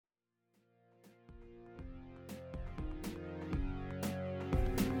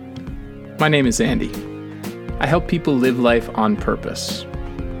My name is Andy. I help people live life on purpose.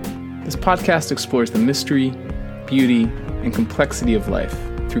 This podcast explores the mystery, beauty, and complexity of life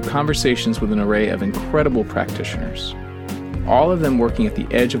through conversations with an array of incredible practitioners, all of them working at the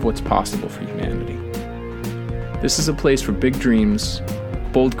edge of what's possible for humanity. This is a place for big dreams,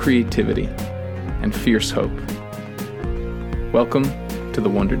 bold creativity, and fierce hope. Welcome to the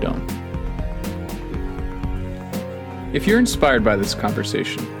Wonder Dome. If you're inspired by this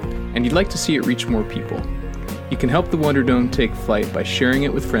conversation and you'd like to see it reach more people, you can help the Wonder Dome take flight by sharing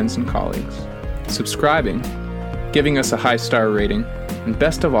it with friends and colleagues, subscribing, giving us a 5-star rating, and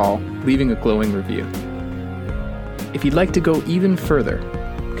best of all, leaving a glowing review. If you'd like to go even further,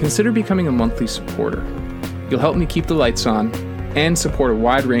 consider becoming a monthly supporter. You'll help me keep the lights on and support a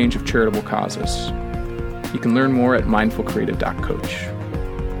wide range of charitable causes. You can learn more at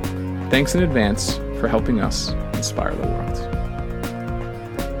mindfulcreative.coach. Thanks in advance for helping us inspire the world.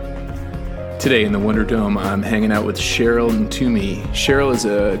 Today in the Wonder Dome, I'm hanging out with Cheryl Ntumy. Cheryl is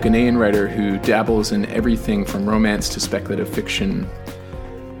a Ghanaian writer who dabbles in everything from romance to speculative fiction,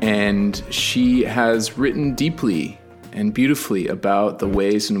 and she has written deeply and beautifully about the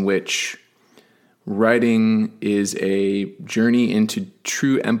ways in which writing is a journey into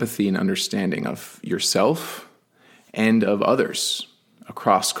true empathy and understanding of yourself and of others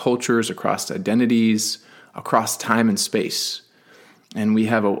across cultures, across identities, across time and space. And we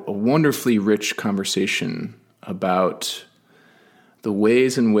have a wonderfully rich conversation about the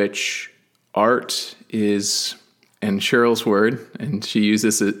ways in which art is, and Cheryl's word, and she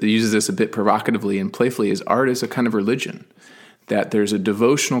uses this a bit provocatively and playfully, is art is a kind of religion, that there's a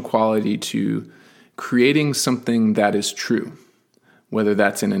devotional quality to creating something that is true, whether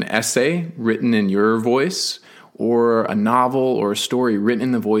that's in an essay written in your voice or a novel or a story written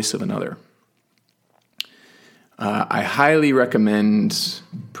in the voice of another. I highly recommend,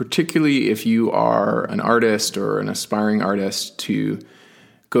 particularly if you are an artist or an aspiring artist, to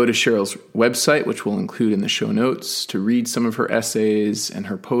go to Cheryl's website, which we'll include in the show notes, to read some of her essays and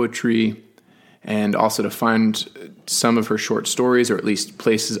her poetry, and also to find some of her short stories, or at least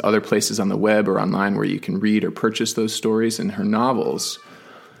other places on the web or online where you can read or purchase those stories, and her novels.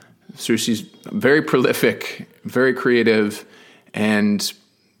 So she's very prolific, very creative, and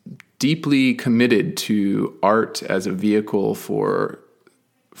deeply committed to art as a vehicle for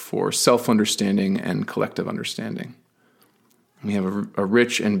self-understanding and collective understanding. We have a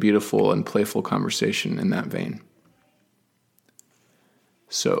rich and beautiful and playful conversation in that vein.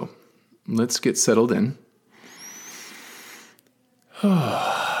 So let's get settled in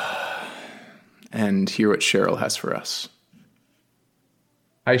and hear what Cheryl has for us.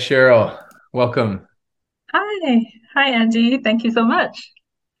 Hi, Cheryl. Welcome. Hi. Hi, Andy. Thank you so much.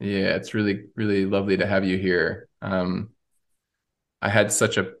 Yeah, it's really, really lovely to have you here. I had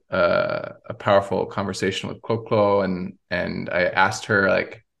such a powerful conversation with Koklo, and I asked her,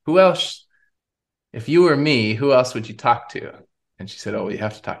 like, who else, if you were me, who else would you talk to? And she said, oh, you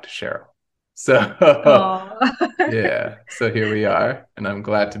have to talk to Cheryl. So Oh, yeah, so here we are, and I'm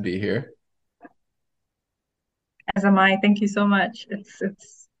glad to be here. as am I. Thank you so much. It's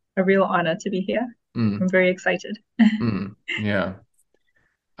a real honor to be here. Mm, I'm very excited. yeah.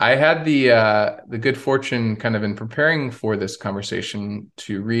 I had the good fortune, kind of in preparing for this conversation,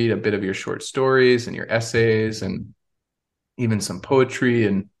 to read a bit of your short stories and your essays and even some poetry.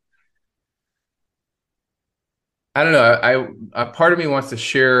 And I don't know, a part of me wants to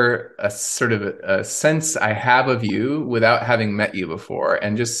share a sort of a sense I have of you without having met you before,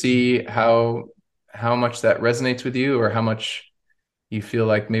 and just see how much that resonates with you, or how much you feel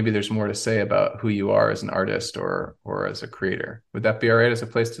like maybe there's more to say about who you are as an artist or as a creator. Would that be all right as a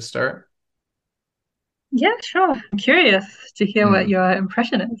place to start? Yeah, sure. I'm curious to hear what Mm, your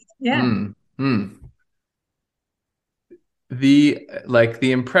impression is. Yeah. mm, mm. The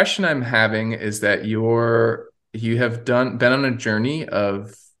impression I'm having is that you have been on a journey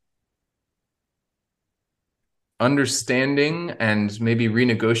of understanding and maybe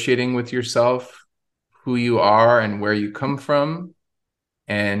renegotiating with yourself who you are and where you come from,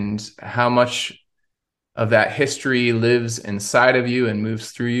 and how much of that history lives inside of you and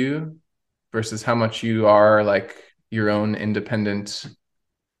moves through you, versus how much you are like your own independent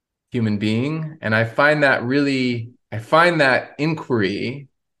human being. And I find that inquiry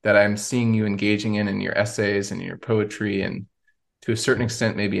that I'm seeing you engaging in your essays and your poetry, and to a certain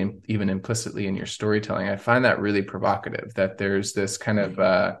extent, maybe even implicitly in your storytelling, I find that really provocative, that there's this kind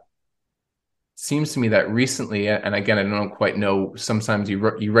of, seems to me that recently, and again, I don't quite know, sometimes you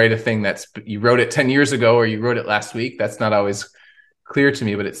write a thing you wrote it 10 years ago, or you wrote it last week. That's not always clear to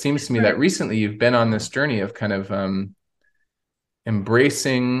me, but it seems to me that Right. recently you've been on this journey of kind of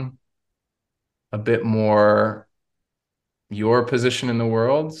embracing a bit more your position in the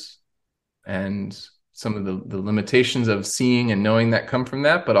world and some of the limitations of seeing and knowing that come from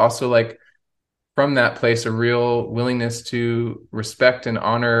that, but also like from that place, a real willingness to respect and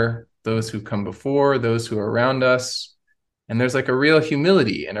honor those who come before, those who are around us. And there's like a real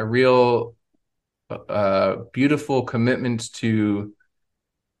humility and a real beautiful commitment to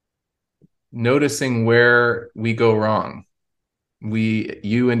noticing where we go wrong.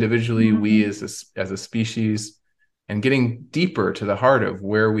 You individually, we Mhm. as a species, and getting deeper to the heart of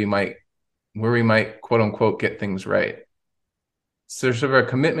where we might quote unquote get things right. So there's sort of a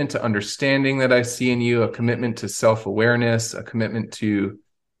commitment to understanding that I see in you, a commitment to self-awareness, a commitment to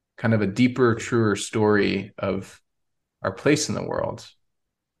kind of a deeper, truer story of our place in the world.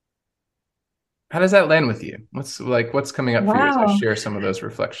 How does that land with you? What's coming up for you as I Wow. share some of those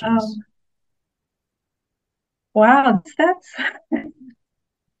reflections? Um, wow, that's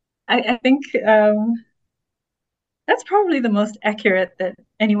I think that's probably the most accurate that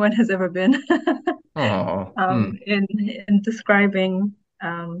anyone has ever been Oh, in describing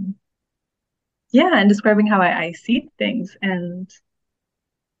um, yeah, and describing how I see things. And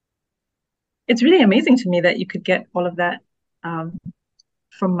it's really amazing to me that you could get all of that um,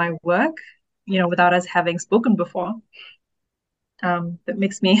 from my work, without us having spoken before. That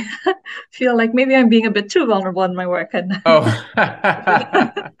makes me feel like maybe I'm being a bit too vulnerable in my work, and oh,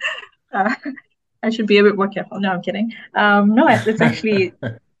 uh, I should be a bit more careful. No, I'm kidding. No, it's actually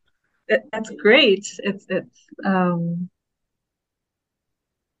that's great. It's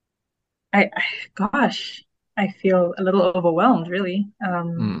I gosh, I feel a little overwhelmed, really.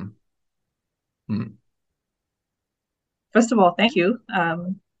 mm, mm, First of all, thank you. Uh,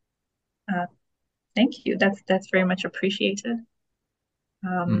 thank you. That's very much appreciated.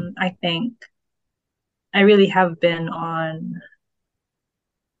 mm, I think I really have been on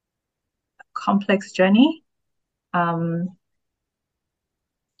a complex journey. Um,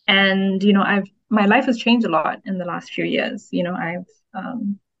 and I've my life has changed a lot in the last few years.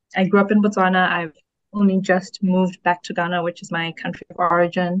 I grew up in Botswana. I've only just moved back to Ghana, which is my country of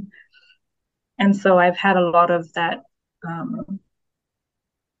origin. And so I've had a lot of that um,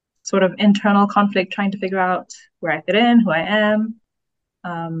 sort of internal conflict trying to figure out where I fit in, who I am.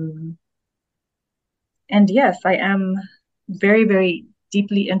 Um, and yes, I am very, very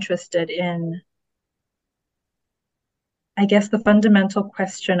deeply interested in, I guess, the fundamental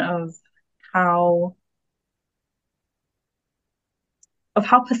question how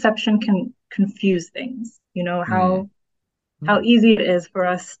how perception can confuse things. mm, How mm, easy it is for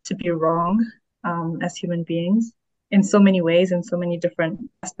us to be wrong as human beings in so many ways, in so many different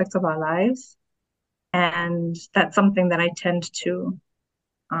aspects of our lives. And that's something that I tend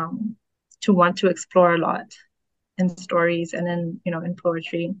um, to want to explore a lot in stories and in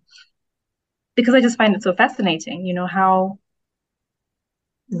poetry, because I just find it so fascinating, how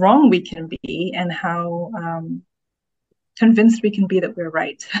wrong we can be and how convinced we can be that we're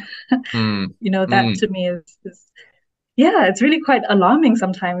right. mm, That mm, to me is yeah, it's really quite alarming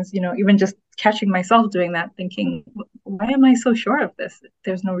sometimes, even just catching myself doing that, thinking, why am I so sure of this?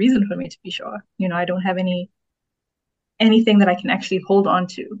 There's no reason for me to be sure. I don't have anything that I can actually hold on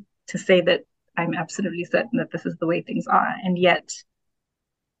to say that I'm absolutely certain that this is the way things are. And yet,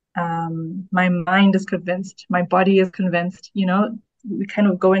 my mind is convinced, my body is convinced, we kind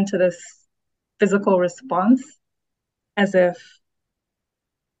of go into this physical response as if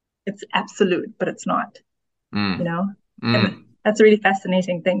it's absolute, but it's not, you mm, know? And mm, that's a really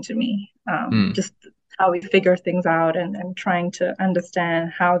fascinating thing to me. mm, Just how we figure things out and trying to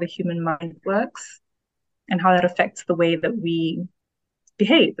understand how the human mind works and how that affects the way that we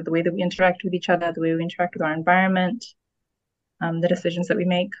behave, the way that we interact with each other, the way we interact with our environment, the decisions that we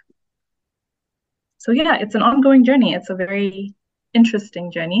make. So yeah, it's an ongoing journey. It's a very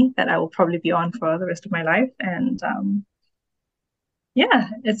interesting journey that I will probably be on for the rest of my life. And yeah,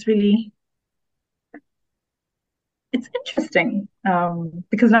 it's interesting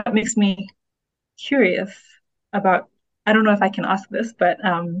because that makes me curious about. I don't know if I can ask this, but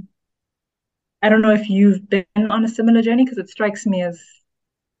I don't know if you've been on a similar journey, because it strikes me as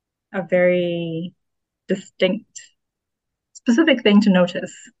a very distinct, specific thing to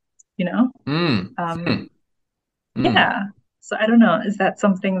notice. You know, mm, um, mm, mm, yeah. So I don't know. Is that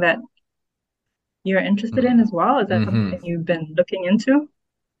something that you're interested in mm, as well? Is that something mm, you've been looking into?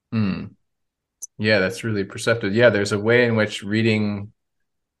 mm. Yeah, that's really perceptive. Yeah, there's a way in which reading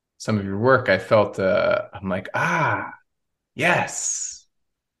some of your work, I felt I'm like, yes,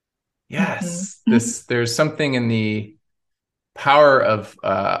 Mm-hmm. yes. There's something in the power of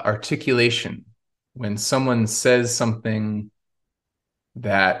articulation when someone says something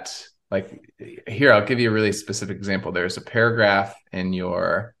that Like here, I'll give you a really specific example. There's a paragraph in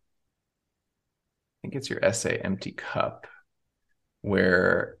your, I think it's your essay, Empty Cup,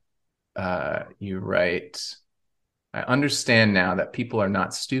 where you write, I understand now that people are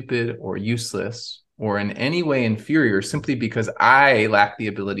not stupid or useless or in any way inferior simply because I lack the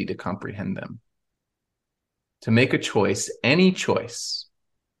ability to comprehend them. To make a choice, any choice,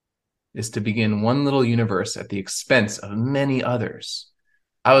 is to begin one little universe at the expense of many others.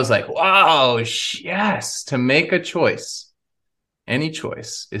 I was like, wow, yes, to make a choice, any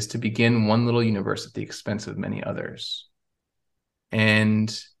choice, is to begin one little universe at the expense of many others.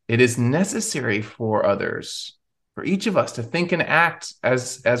 And it is necessary for others, for each of us to think and act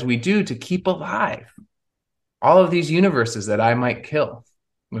as we do to keep alive all of these universes that I might kill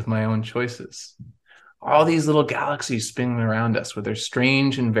with my own choices. All these little galaxies spinning around us with their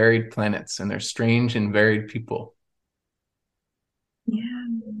strange and varied planets and their strange and varied people. Yeah.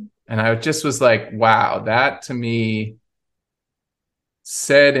 And I just was like, wow, that to me,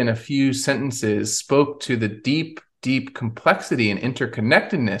 said in a few sentences, spoke to the deep, deep complexity and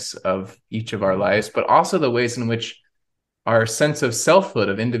interconnectedness of each of our lives, but also the ways in which our sense of selfhood,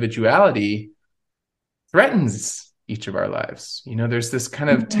 of individuality, threatens each of our lives. You know, there's this kind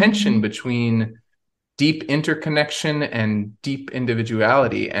of tension between deep interconnection and deep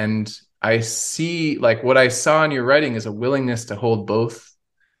individuality. And I see, like, what I saw in your writing is a willingness to hold both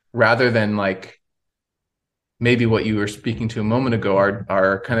rather than like maybe what you were speaking to a moment ago,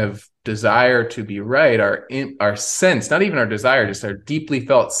 our kind of desire to be right, our sense, not even our desire, just our deeply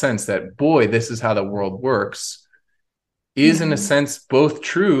felt sense that, boy, this is how the world works, is in a sense both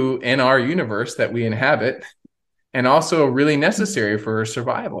true in our universe that we inhabit and also really necessary for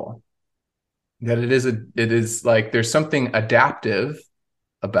survival. That it is like there's something adaptive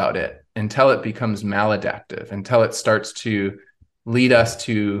about it until it becomes maladaptive, until it starts to lead us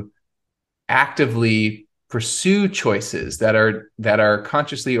to actively pursue choices that are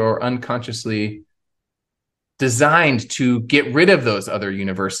consciously or unconsciously designed to get rid of those other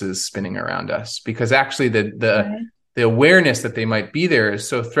universes spinning around us, because actually the awareness that they might be there is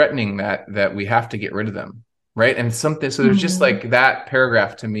so threatening that we have to get rid of them, right? And something, so there's just like that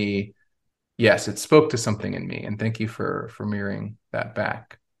paragraph to me, yes, it spoke to something in me, and thank you for mirroring that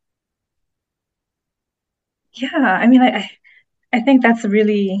back. Yeah, I mean, I think that's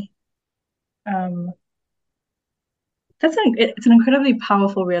really um it's an incredibly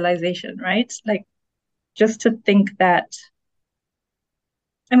powerful realization, right? Like just to think that,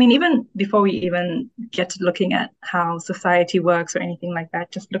 I mean, even before we even get to looking at how society works or anything like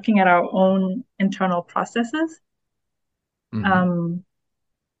that, just looking at our own internal processes, um,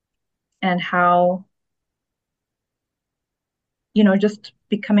 and how, just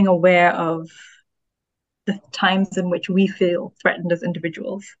becoming aware of the times in which we feel threatened as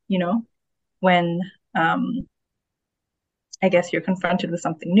individuals, when I guess you're confronted with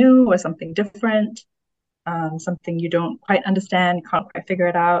something new or something different, something you don't quite understand, you can't quite figure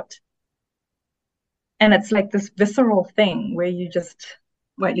it out. And it's like this visceral thing where you just,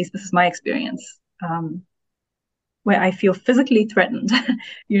 well, at least this is my experience, where I feel physically threatened. I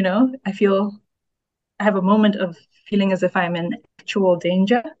have a moment of feeling as if I'm in actual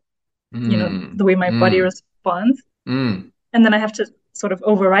danger, the way my body responds. And then I have to sort of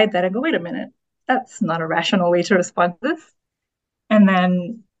override that and go, wait a minute, that's not a rational way to respond to this. And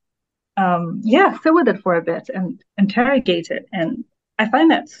then, sit with it for a bit and interrogate it. And I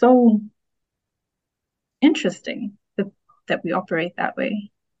find that so interesting that we operate that way.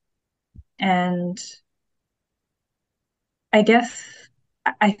 And I guess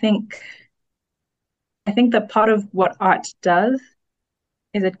I think that part of what art does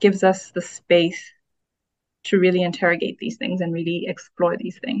is it gives us the space to really interrogate these things and really explore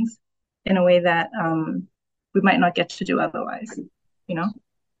these things in a way that we might not get to do otherwise,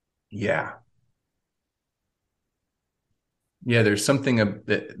 Yeah. Yeah, there's something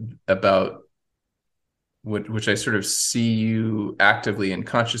about which I sort of see you actively and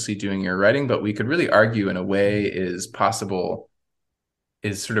consciously doing in your writing, but we could really argue in a way is possible,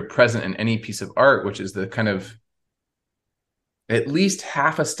 is sort of present in any piece of art, which is the kind of at least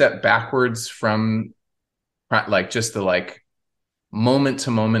half a step backwards from like just the like moment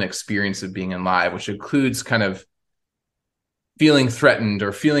to moment experience of being in live, which includes kind of feeling threatened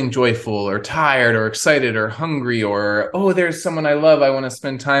or feeling joyful or tired or excited or hungry, or, oh, there's someone I love I want to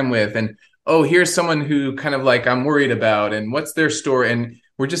spend time with, and oh, here's someone who kind of like I'm worried about, and what's their story. And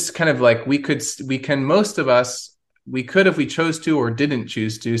we're just kind of like, most of us, we could, if we chose to or didn't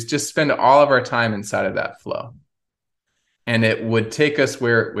choose to, just spend all of our time inside of that flow, and it would take us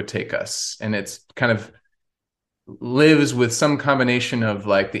where it would take us. And it's kind of lives with some combination of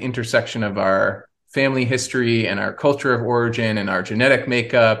like the intersection of our family history and our culture of origin and our genetic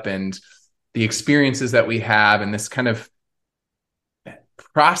makeup and the experiences that we have, and this kind of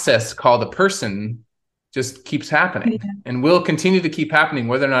process called a person just keeps happening Yeah. and will continue to keep happening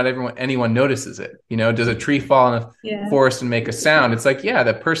whether or not anyone notices it. You know, does a tree fall in a Yeah. forest and make a sound? It's like, yeah,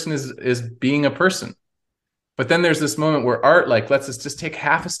 that person is being a person. But then there's this moment where art like lets us just take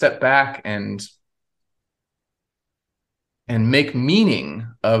half a step back and make meaning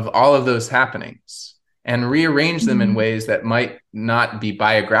of all of those happenings and rearrange them in Mhm. ways that might not be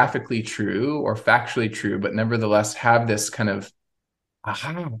biographically true or factually true, but nevertheless have this kind of,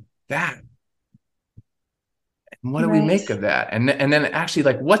 aha, that. And what do we Right. make of that? And then actually,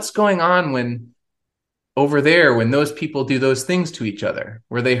 like, what's going on when over there when those people do those things to each other,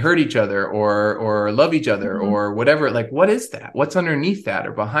 where they hurt each other or love each other Mhm. or whatever? Like, what is that? What's underneath that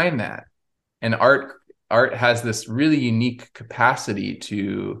or behind that? And art has this really unique capacity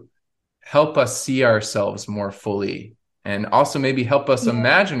to help us see ourselves more fully and also maybe help us Yeah.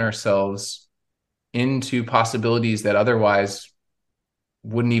 imagine ourselves into possibilities that otherwise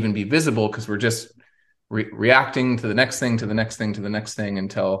wouldn't even be visible because we're just reacting to the next thing to the next thing to the next thing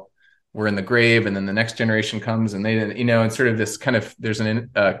until we're in the grave, and then the next generation comes and they, you know, and sort of this kind of there's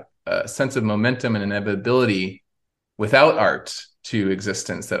a sense of momentum and inevitability without art to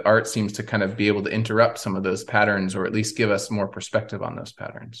existence, that art seems to kind of be able to interrupt some of those patterns or at least give us more perspective on those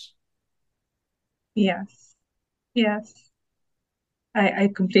patterns. Yes. Yes. I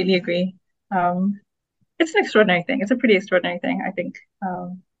completely agree. Um, it's an extraordinary thing. It's a pretty extraordinary thing, I think.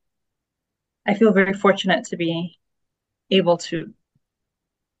 I feel very fortunate to be able to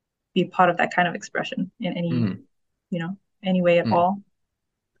be part of that kind of expression in any, Mm. you know, any way at Mm. all.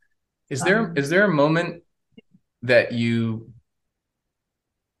 Is there a moment that you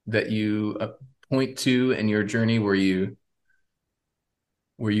point to in your journey where you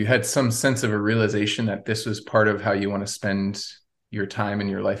had some sense of a realization that this was part of how you want to spend your time and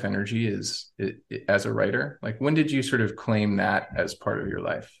your life energy as a writer? Like, when did you sort of claim that as part of your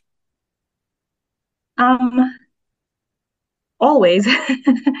life? Um, Always.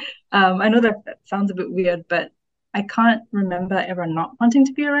 I know that, that sounds a bit weird, but I can't remember ever not wanting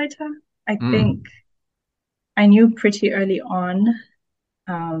to be a writer. I think Mm. I knew pretty early on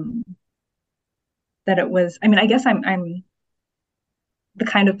um, that it was. I mean, I guess I'm the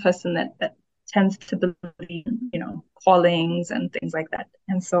kind of person that tends to believe, you know, callings and things like that.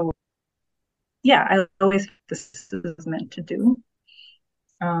 And so, yeah, I always thought this is meant to do.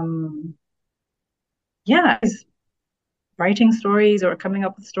 Um, yeah, writing stories or coming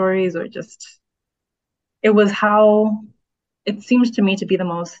up with stories or just it was how it seems to me to be the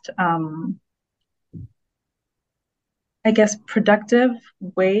most I guess productive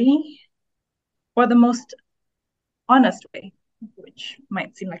way or the most honest way, which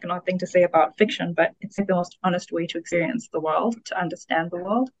might seem like an odd thing to say about fiction, but it's like the most honest way to experience the world, to understand the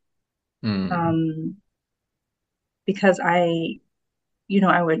world. Mm. um because I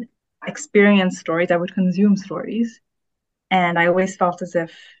would experience stories, I would consume stories, and I always felt as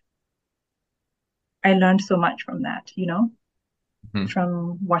if I learned so much from that, Mm.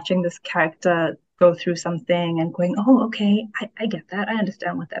 from watching this character go through something and going, oh, okay, I get that. I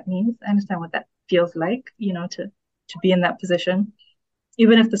understand what that means. I understand what that feels like, to be in that position.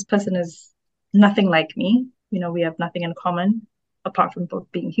 Even if this person is nothing like me, we have nothing in common apart from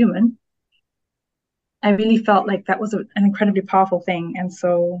both being human. I really felt like that was an incredibly powerful thing. And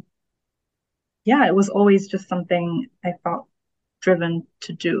so, yeah, it was always just something I felt driven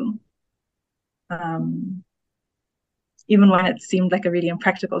to do. Um, Even when it seemed like a really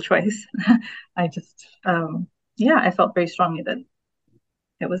impractical choice. I just, yeah, I felt very strongly that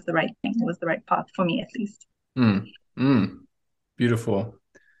it was the right thing. It was the right path for me, at least. Mm. Mm. Beautiful.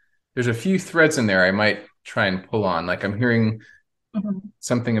 There's a few threads in there I might try and pull on. Like, I'm hearing Mhm.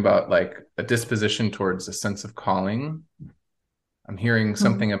 something about like a disposition towards a sense of calling. I'm hearing Mhm.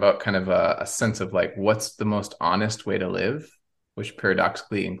 something about kind of a sense of like what's the most honest way to live, which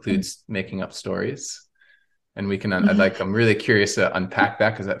paradoxically includes making up stories. And we can, I'd Mhm. like, I'm really curious to unpack that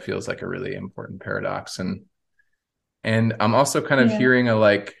because that feels like a really important paradox. And I'm also kind of Yeah. hearing a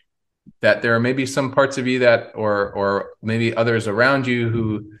like that there are maybe some parts of you that, or maybe others around you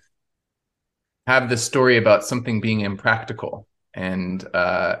who have this story about something being impractical, and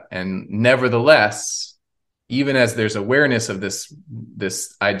nevertheless, even as there's awareness of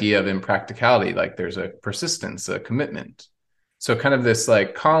this idea of impracticality, like there's a persistence, a commitment. So kind of this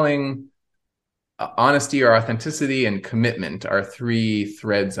like calling, honesty or authenticity, and commitment are three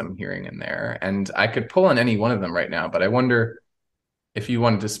threads I'm hearing in there, and I could pull on any one of them right now, but I wonder if you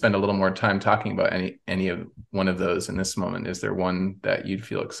wanted to spend a little more time talking about any of one of those in this moment, is there one that you'd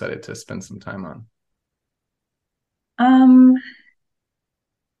feel excited to spend some time on? Um,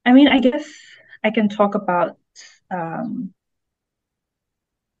 I mean, I guess I can talk about um,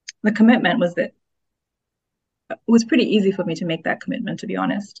 the commitment was that it was pretty easy for me to make that commitment, to be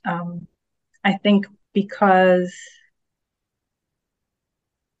honest. I think because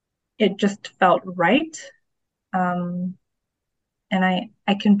it just felt right. Um, and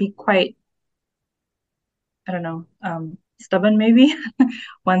I can be quite, I don't know, stubborn maybe.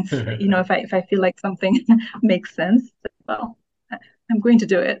 Once, if I feel like something makes sense, well, I'm going to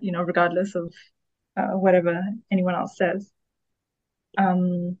do it, regardless of whatever anyone else says.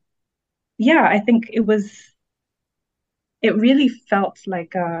 Um, yeah, I think it really felt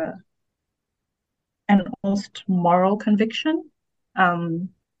like an almost moral conviction. Um,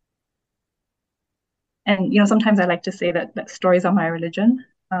 and sometimes I like to say that stories are my religion,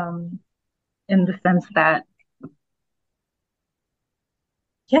 in the sense that,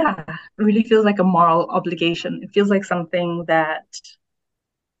 yeah, it really feels like a moral obligation. It feels like something that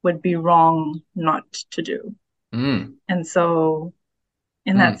would be wrong not to do. Mm, And so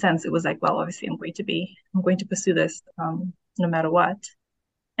in that mm. sense, it was like, well, obviously I'm going to pursue this, no matter what.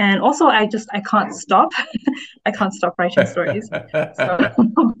 And also I can't stop. I can't stop writing stories. So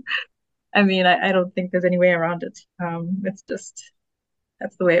I mean, I don't think there's any way around it. It's just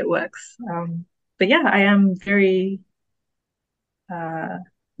that's the way it works. But yeah, I am very uh,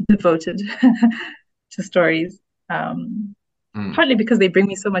 devoted to stories. Um, Mm, Partly because they bring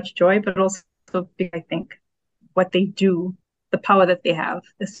me so much joy, but also because I think what they do, the power that they have,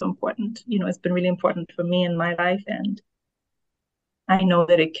 is so important. It's been really important for me in my life, and I know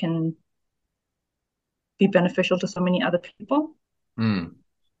that it can be beneficial to so many other people. mm,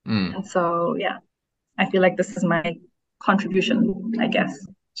 mm, And so, yeah, I feel like this is my contribution, I guess,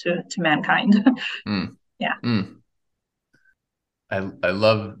 to mankind. mm, Yeah. mm. I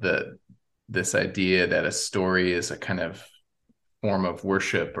love this idea that a story is a kind of form of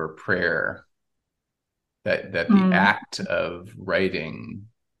worship or prayer, that the Mm. act of writing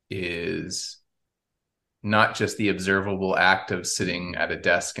is not just the observable act of sitting at a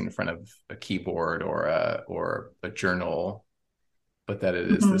desk in front of a keyboard or a journal, but that it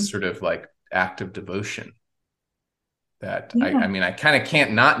is this Hmm. sort of like act of devotion that I Yeah. mean I kind of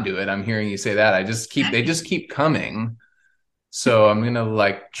can't not do it. I'm hearing you say that. They just keep coming. So I'm gonna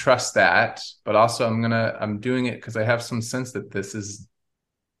like trust that, but also I'm doing it because I have some sense that this is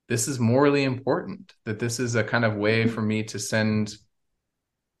morally important, that this is a kind of way for me to send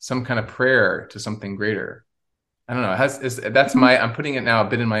some kind of prayer to something greater. I don't know. That's Mhm. I'm putting it now a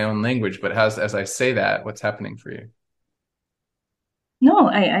bit in my own language, but as I say that, what's happening for you? No,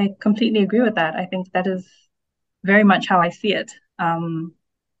 I completely agree with that. I think that is very much how I see it. Um,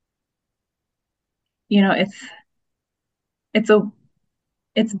 you know, it's a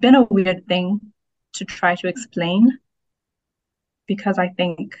it's been a weird thing to try to explain because I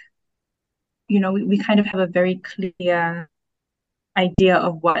think, we kind of have a very clear idea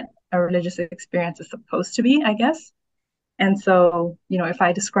of what a religious experience is supposed to be, I guess. And so, if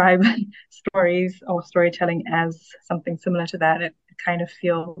I describe stories or storytelling as something similar to that, it kind of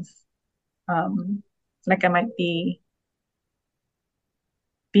feels um, like I might be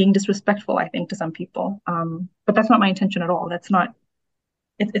being disrespectful, I think, to some people. But that's not my intention at all. That's not,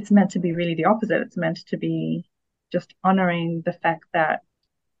 it's meant to be really the opposite. It's meant to be just honoring the fact that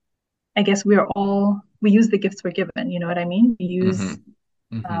I guess we use the gifts we're given. You know what I mean?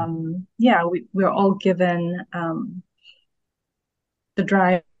 Mm-hmm. Mm-hmm. Yeah, we're all given the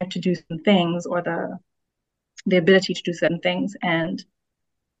drive to do some things or the ability to do certain things. And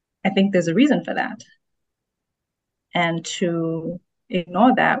I think there's a reason for that. And to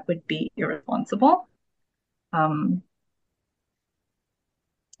ignore that would be irresponsible. Um,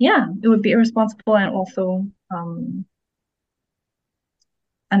 yeah, it would be irresponsible and also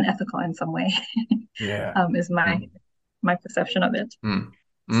unethical in some way, Yeah. is Mm, my perception of it. mm,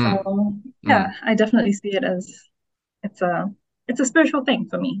 mm, So yeah, mm. I definitely see it as it's a it's a spiritual thing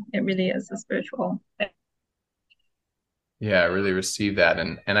for me. It really is a spiritual thing. Yeah, I really receive that.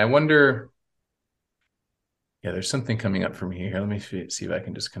 And I wonder, yeah, there's something coming up for me here. Let me see if I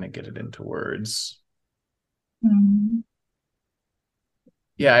can just kind of get it into words. Mm.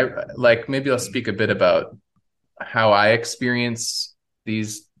 Yeah, like maybe I'll speak a bit about how I experience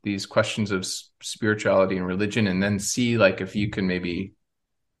these questions of spirituality and religion, and then see like if you can maybe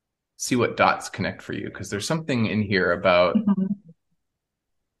see what dots connect for you, because there's something in here about Mhm.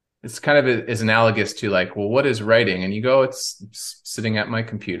 it's kind of is analogous to like, well, what is writing? And you go, it's sitting at my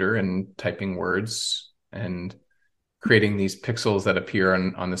computer and typing words. And creating these pixels that appear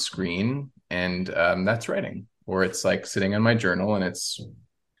on the screen, and that's writing. Or it's like sitting in my journal,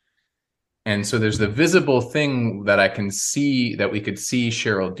 and so there's the visible thing that I can see, that we could see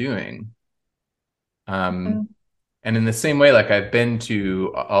Cheryl doing. Um, Mm, and in the same way, like I've been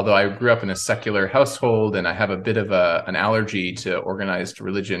to, although I grew up in a secular household and I have a bit of an allergy to organized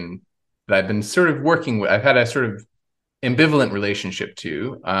religion that I've been sort of working with, I've had a sort of ambivalent relationship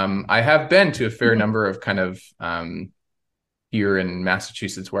to. I have been to a fair mhm, number of kind of here in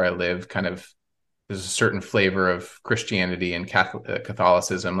Massachusetts where I live, kind of there's a certain flavor of Christianity and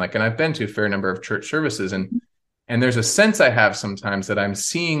Catholicism. Like, and I've been to a fair number of church services, and there's a sense I have sometimes that I'm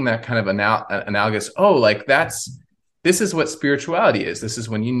seeing that kind of analogous. Oh, like this is what spirituality is. This is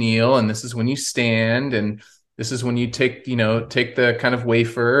when you kneel, and this is when you stand, and this is when you take the kind of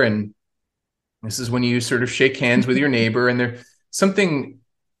wafer, and this is when you sort of shake hands with your neighbor, and there's something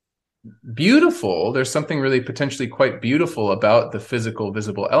beautiful. There's something really potentially quite beautiful about the physical,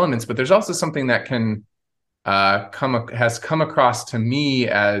 visible elements, but there's also something that can has come across to me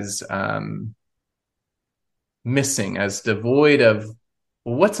as missing, as devoid of,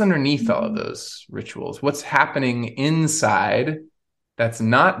 well, what's underneath all of mhm, those rituals? What's happening inside that's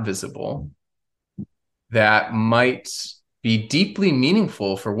not visible, that might be deeply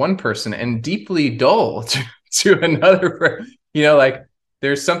meaningful for one person and deeply dull to another. Like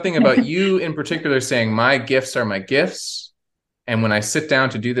there's something about you in particular saying, my gifts are my gifts. And when I sit down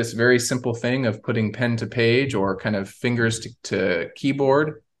to do this very simple thing of putting pen to page or kind of fingers to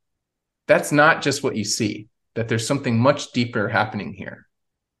keyboard, that's not just what you see, that there's something much deeper happening here.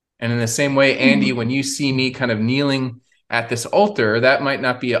 And in the same way, Andy, mhm, when you see me kind of kneeling at this altar, that might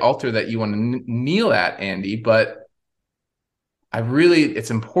not be an altar that you want to kneel at, Andy, but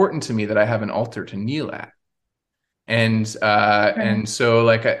it's important to me that I have an altar to kneel at. And right. so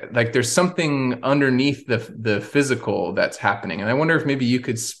like there's something underneath the physical that's happening. And I wonder if maybe you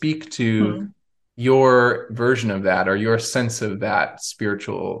could speak to Mm. your version of that, or your sense of that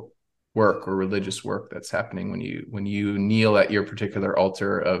spiritual work or religious work that's happening when you kneel at your particular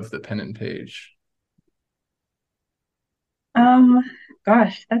altar of the pennant page. Um,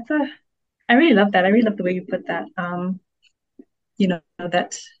 Gosh, I really love that. I really love the way you put that.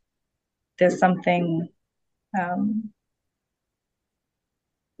 That there's something um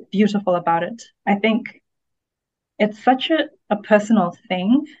beautiful about it. I think it's such a personal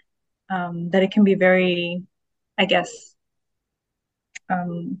thing, that it can be very, I guess,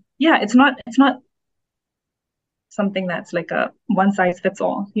 yeah, it's not something that's like a one size fits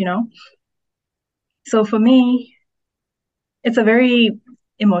all. So for me, it's a very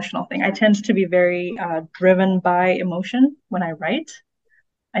emotional thing. I tend to be very driven by emotion when I write.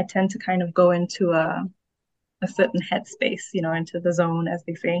 I tend to kind of go into a certain headspace, into the zone, as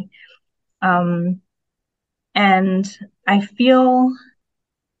they say. Um, and I feel,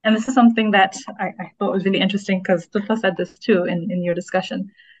 and this is something that I thought was really interesting because Tufa said this too in your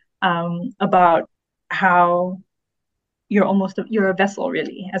discussion, about how you're a vessel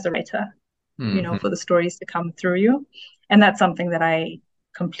really as a writer, for Mm-hmm. the stories to come through you. And that's something that I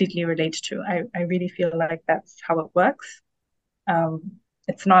completely relate to. I really feel like that's how it works.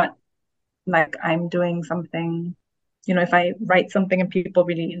 It's not like I'm doing something, if I write something and people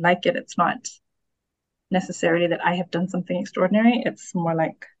really like it, it's not necessarily that I have done something extraordinary. It's more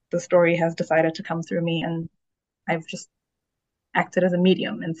like the story has decided to come through me and I've just acted as a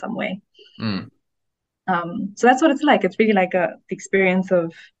medium in some way. Mm. So that's what it's like. It's really like the experience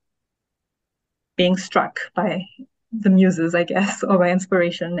of being struck by the muses, I guess, or by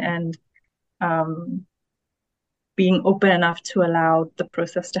inspiration, and um, being open enough to allow the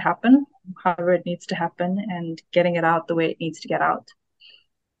process to happen, however it needs to happen, and getting it out the way it needs to get out,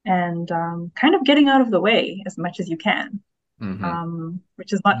 and kind of getting out of the way as much as you can, Mm-hmm.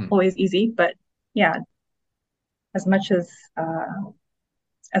 which is not Mm-hmm. always easy, but yeah, as much as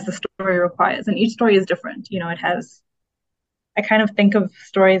the story requires. And each story is different. It has. I kind of think of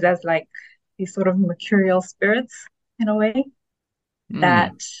stories as like these sort of mercurial spirits in a way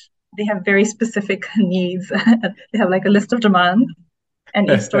that Mm. they have very specific needs. They have like a list of demands, and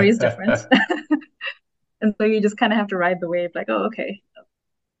each story is different. And so you just kind of have to ride the wave, like, oh, okay,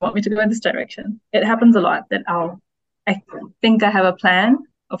 want me to go in this direction. It happens a lot that I think I have a plan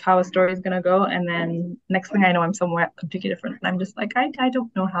of how a story is going to go. And then next thing I know, I'm somewhere completely different. And I'm just like, I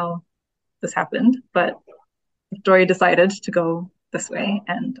don't know how this happened, but the story decided to go this way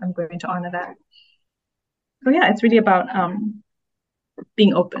and I'm going to honor that. So yeah, it's really about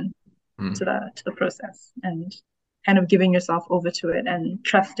being open to Mm. the process and kind of giving yourself over to it and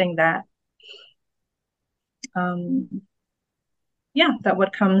trusting that um yeah, that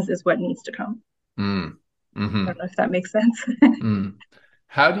what comes is what needs to come. Mm. Mm-hmm. I don't know if that makes sense. Mm.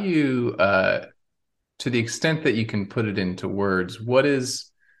 How do you, to the extent that you can put it into words,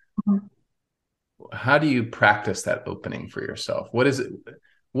 how do you practice that opening for yourself? What is it?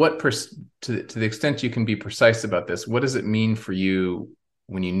 To the extent you can be precise about this, what does it mean for you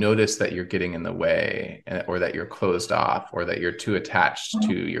when you notice that you're getting in the way, or that you're closed off, or that you're too attached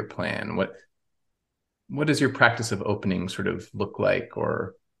to your plan? What does your practice of opening sort of look like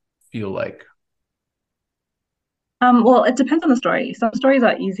or feel like? Well, it depends on the story. Some stories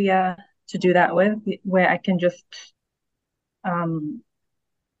are easier to do that with, where um,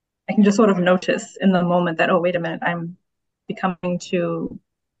 I can just sort of notice in the moment that, oh, wait a minute, I'm becoming too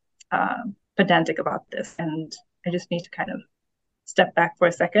uh, pedantic about this, and I just need to kind of step back for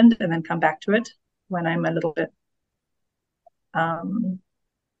a second and then come back to it when I'm a little bit um,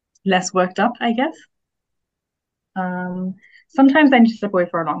 less worked up, I guess. Um, Sometimes I need to step away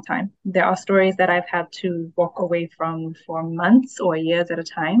for a long time. There are stories that I've had to walk away from for months or years at a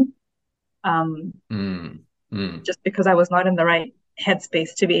time, um, Mm, mm, just because I was not in the right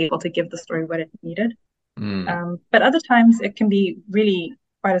headspace to be able to give the story what it needed. mm, But other times it can be really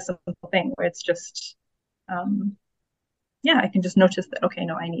quite a simple thing where it's just, um, yeah, I can just notice that, okay,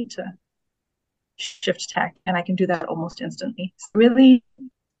 no, I need to shift tack, and I can do that almost instantly. So it really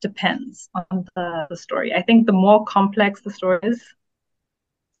depends on the story. I think the more complex the story is,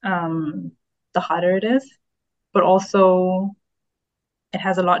 um, the harder it is, but also it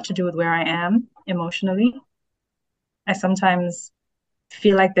has a lot to do with where I am emotionally. I sometimes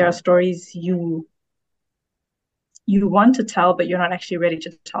feel like there are stories you want to tell, but you're not actually ready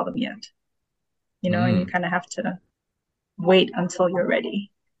to tell them yet, and you mm, kind of have to wait until you're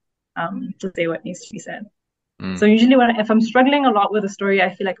ready to say what needs to be said. So mm, usually if I'm struggling a lot with a story,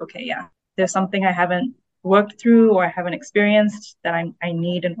 I feel like, okay, yeah, there's something I haven't worked through or I haven't experienced that I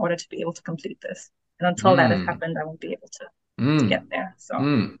need in order to be able to complete this. And until that has mm, happened, I won't be able to get mm, there. So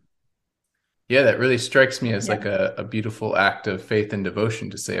mm. Yeah, that really strikes me as yeah. like a beautiful act of faith and devotion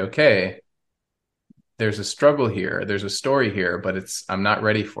to say, okay, there's a struggle here, there's a story here, but I'm not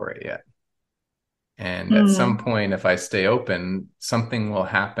ready for it yet. And at some Mm. point, if I stay open, something will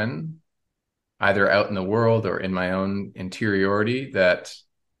happen, either out in the world or in my own interiority, that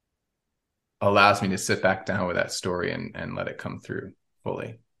allows me to sit back down with that story and let it come through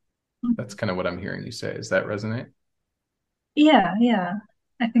fully. That's kind of what I'm hearing you say. Does that resonate? Yeah, yeah.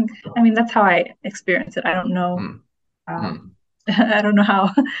 I mean, that's how I experience it. I don't know. Mm, mm, Um, I don't know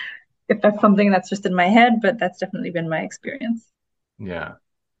how, if that's something that's just in my head, but that's definitely been my experience. yeah.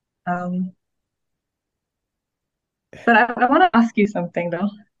 Um, but I want to ask you something though.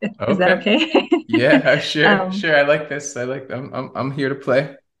 Is that Okay. okay? Yeah, sure, um, sure. I like this. I'm here to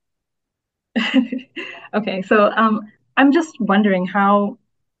play. okay, so I'm just wondering how,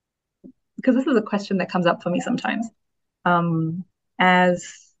 because this is a question that comes up for me sometimes. Um,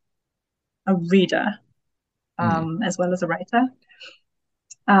 as a reader, Mm, as well as a writer,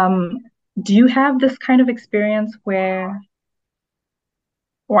 um, do you have this kind of experience or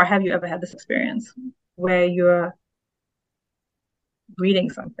have you ever had this experience where you're reading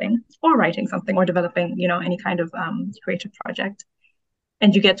something or writing something or developing, any kind of creative project,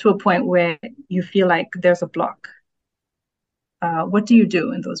 and you get to a point where you feel like there's a block? What do you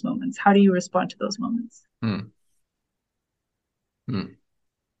do in those moments? How do you respond to those moments? mm, mm.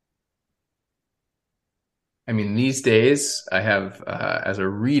 I mean, these days I have, as a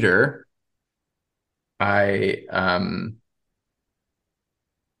reader, I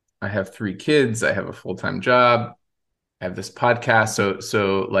I have three kids. I have a full-time job. I have this podcast.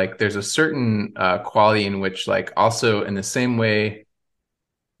 So like there's a certain quality in which, like, also in the same way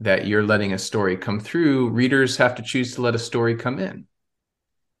that you're letting a story come through, readers have to choose to let a story come in.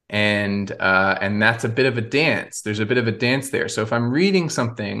 And that's a bit of a dance. There's a bit of a dance there. So if I'm reading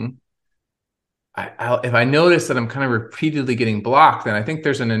something, if I notice that I'm kind of repeatedly getting blocked, then I think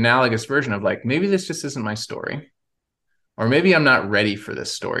there's an analogous version of, like, maybe this just isn't my story, or maybe I'm not ready for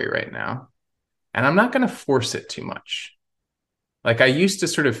this story right now, and I'm not going to force it too much. Like, I used to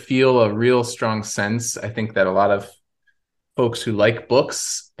sort of feel a real strong sense. I think that a lot of folks who like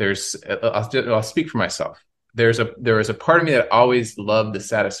books, I'll speak for myself. There was a part of me that always loved the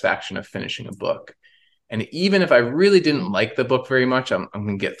satisfaction of finishing a book. And even if I really didn't Mm. like the book very much, I'm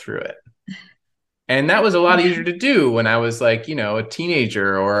going to get through it. And that was a lot Yeah. easier to do when I was, like, a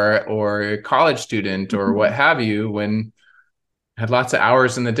teenager or a college student or what have you, when I had lots of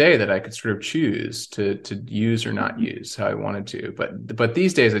hours in the day that I could sort of choose to use or not use how I wanted to. But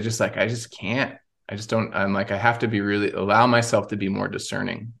these days I just can't. I just don't. I'm like, I have to be really allow myself to be more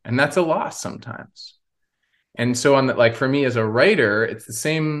discerning. And that's a loss sometimes. And so, like, for me as a writer, it's the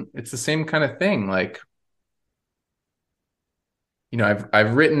same kind of thing. Like,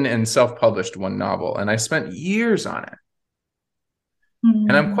 I've written and self-published one novel, and I spent years on it,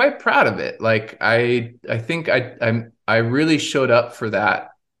 and I'm Mm. quite proud of it. Like I think I really showed up for that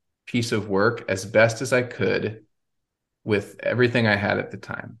piece of work as best as I could with everything I had at the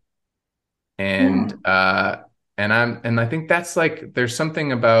time. Yeah. And I think that's like there's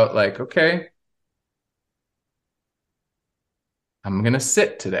something about like, okay, I'm gonna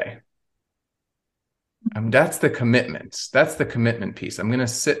sit today. That's the commitment. That's the commitment piece. I'm gonna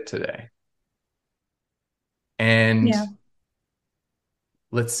sit today. And Yeah.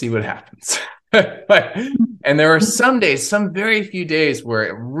 let's see what happens. Like, and there were some days, some very few days where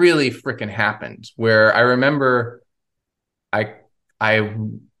it really freaking happened, where I remember I I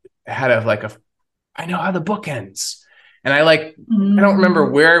had I know how the book ends. And I don't remember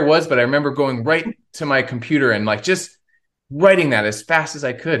Mm. where I was, but I remember going right to my computer and like just writing that as fast as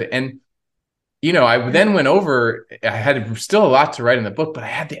I could. And I then went over, I had still a lot to write in the book, but I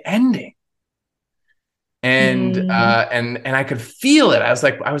had the ending. Mm. And I could feel it.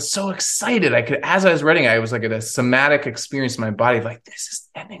 I was so excited. As I was writing, I was like at a somatic experience in my body, like this is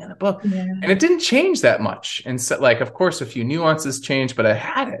the ending of the book. Yeah. And it didn't change that much. And so like, of course, a few nuances changed, but I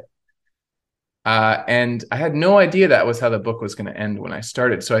had it. And I had no idea that was how the book was going to end when I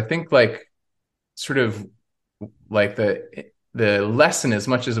started. So I think like sort of like the lesson, as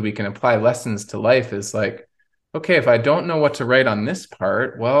much as we can apply lessons to life, is like, okay, if I don't know what to write on this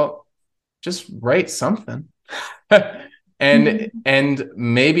part, well, just write something. Mm. And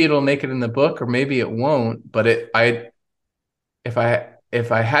maybe it'll make it in the book or maybe it won't, but if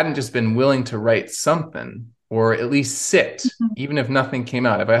I hadn't just been willing to write something or at least sit, even if nothing came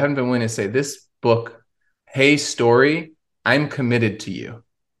out, if I hadn't been willing to say this book, hey story, I'm committed to you.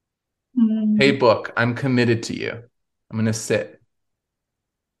 Hey Mm. book, I'm committed to you. I'm going to sit.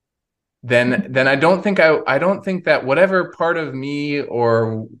 Then I don't think that whatever part of me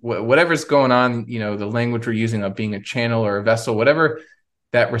or whatever's going on, the language we're using of being a channel or a vessel, whatever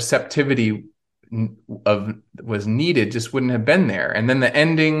that receptivity of was needed just wouldn't have been there. And then the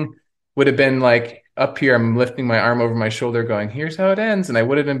ending would have been like up here, I'm lifting my arm over my shoulder going, here's how it ends. And I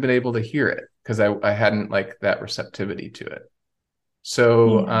wouldn't have been able to hear it because I hadn't like that receptivity to it.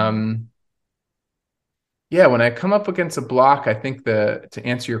 So, Yeah. yeah, when I come up against a block, I think to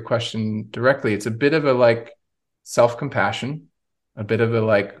answer your question directly, it's a bit of a like self-compassion, a bit of a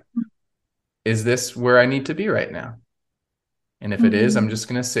like, is this where I need to be right now? And if it is, I'm Mm. just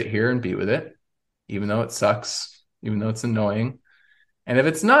going to sit here and be with it, even though it sucks, even though it's annoying. And if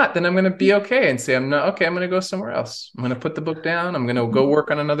it's not, then I'm going to be okay and say, I'm not okay. I'm going to go somewhere else. I'm going to put the book down. I'm going to go work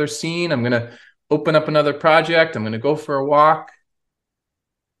on another scene. I'm going to open up another project. I'm going to go for a walk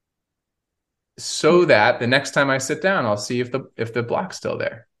so Yeah. that the next time I sit down, I'll see if the block's still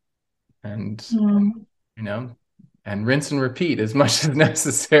there. And Mm. you know, and rinse and repeat as much as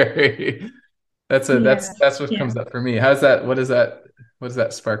necessary. Yeah. That's what Yeah. comes up for me. How's that? What does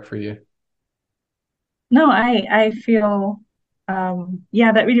that spark for you? No, I feel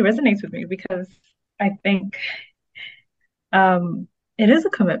yeah, that really resonates with me because I think it is a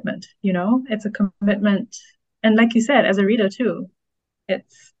commitment, you know? It's a commitment. And like you said, as a reader too,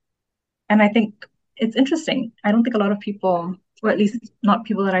 it's and I think it's interesting. I don't think a lot of people, or at least not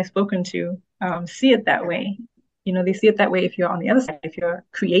people that I've spoken to, see it that way. You know, they see it that way if you're on the other side, if you're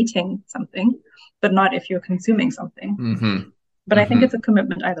creating something, but not if you're consuming something. Mm-hmm. But I think Mm-hmm. it's a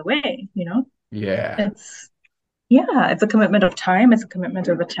commitment either way, you know? Yeah. It's Yeah, it's a commitment of time, it's a commitment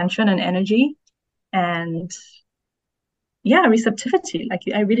of attention and energy, and yeah, receptivity. Like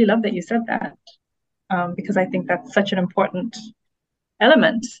I really love that you said that, because I think that's such an important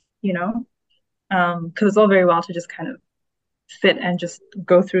element, you know, because it's all very well to just kind of sit and just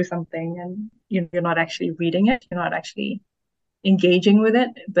go through something, and you're not actually reading it, you're not actually engaging with it,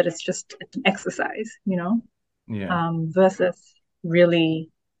 but it's an exercise, you know, Yeah. versus really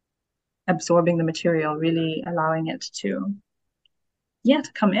absorbing the material, really allowing it to yeah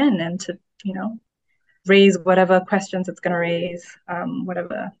to come in and to you know raise whatever questions it's going to raise,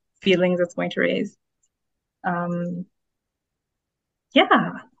 whatever feelings it's going to raise. Um,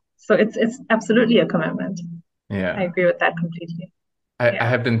 yeah, so it's absolutely a commitment. I Yeah. agree with that completely. I Yeah.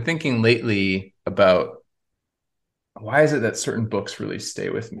 have been thinking lately about why is it that certain books really stay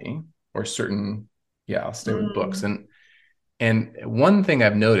with me or yeah, I'll stay with books. Mm. And one thing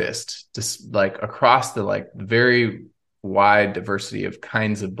I've noticed just like across the like very wide diversity of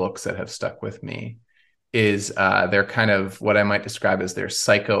kinds of books that have stuck with me is they're kind of what I might describe as their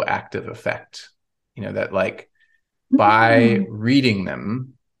psychoactive effect. That like by Mm. reading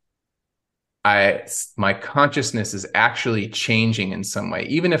them, my consciousness is actually changing in some way,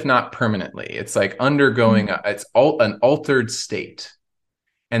 even if not permanently. It's like undergoing an altered state.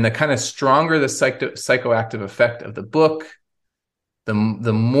 And the kind of stronger the psychoactive effect of the book, the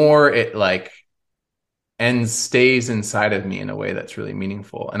more it like and stays inside of me in a way that's really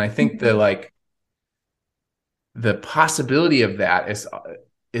meaningful. And I think the possibility of that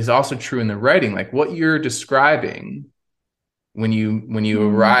is also true in the writing. Like what you're describing when you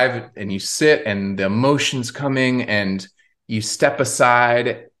arrive and you sit and the emotions coming and you step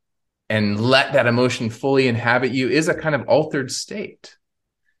aside and let that emotion fully inhabit you is a kind of altered state.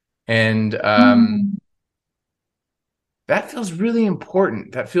 And that feels really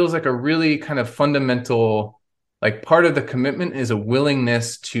important. That feels like a really kind of fundamental, like part of the commitment is a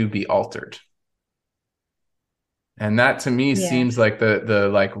willingness to be altered. And that to me seems Yes. like the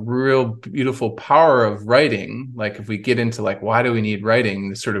like real beautiful power of writing. Like if we get into like why do we need writing,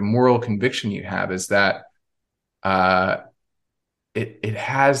 the sort of moral conviction you have is that it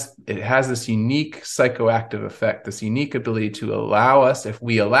has this unique psychoactive effect, this unique ability to allow us, if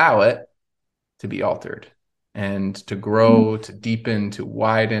we allow it, to be altered and to grow, to deepen, to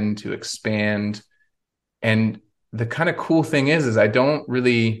widen, to expand. And the kind of cool thing is I don't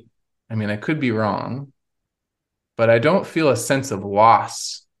really, I mean, I could be wrong, but I don't feel a sense of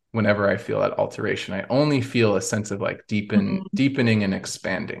loss whenever I feel that alteration. I only feel a sense of like deepening and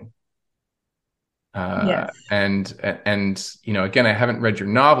expanding. Yes. And you know, again, I haven't read your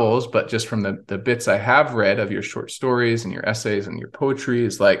novels, but just from the bits I have read of your short stories and your essays and your poetry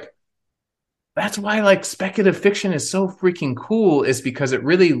is like, that's why like speculative fiction is so freaking cool, is because it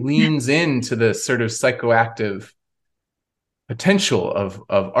really leans into the sort of psychoactive potential of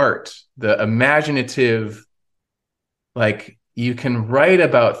art, the imaginative, like you can write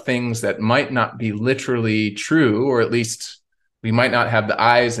about things that might not be literally true, or at least we might not have the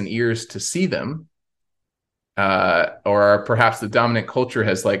eyes and ears to see them. Or perhaps the dominant culture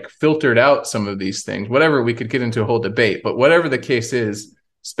has like filtered out some of these things, whatever. We could get into a whole debate, but whatever the case is,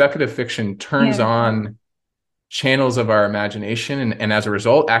 speculative fiction turns Yeah. on channels of our imagination and as a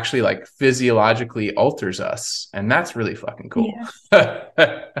result actually like physiologically alters us, and that's really fucking cool. Yes.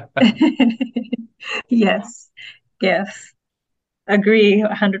 Yes. Yes. Agree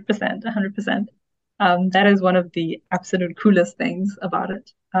 100%, 100%. That is one of the absolute coolest things about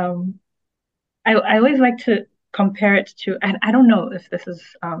it. I always like to compare it to, and I don't know if this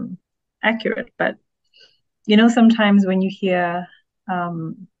is accurate, but you know, sometimes when you hear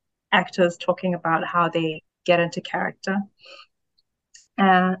actors talking about how they get into character,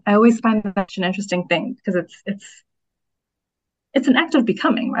 I always find that such an interesting thing because it's an act of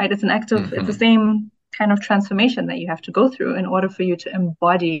becoming, right? It's the same kind of transformation that you have to go through in order for you to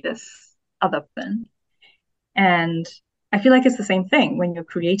embody this other person. And I feel like it's the same thing when you're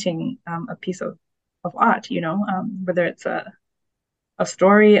creating a piece of art, you know, whether it's a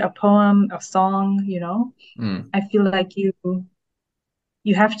story, a poem, a song, you know. I feel like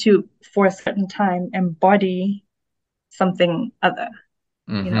you have to, for a certain time, embody something other,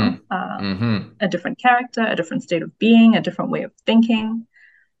 you know, a different character, a different state of being, a different way of thinking.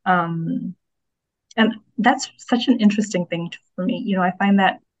 Um, and that's such an interesting thing for me. You know, I find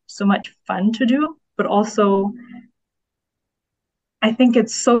that so much fun to do, but also I think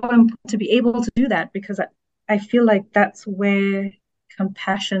it's so important to be able to do that because I feel like that's where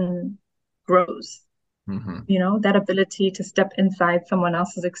compassion grows. You know, that ability to step inside someone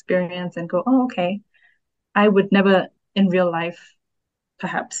else's experience and go, oh, okay, I would never in real life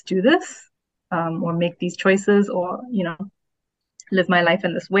perhaps do this or make these choices or, you know, live my life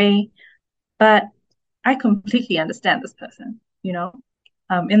in this way. But I completely understand this person, you know,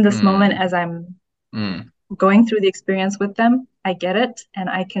 in this moment as I'm going through the experience with them, I get it and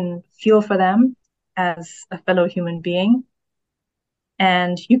I can feel for them as a fellow human being.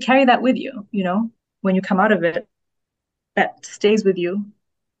 And you carry that with you, you know, when you come out of it, that stays with you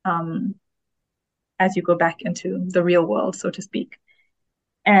um, as you go back into the real world, so to speak.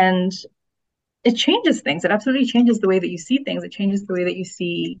 And it changes things. It absolutely changes the way that you see things. It changes the way that you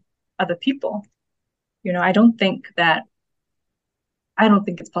see other people. You know, I don't think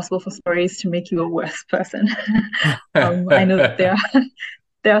it's possible for stories to make you a worse person. I know that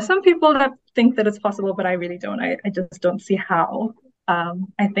there are some people that think that it's possible, but I really don't. I just don't see how.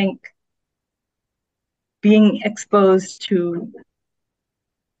 I think being exposed to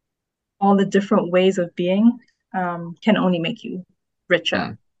all the different ways of being can only make you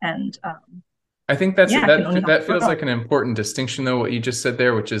richer and I think yeah, can only help that feels grow. like an important distinction, though, what you just said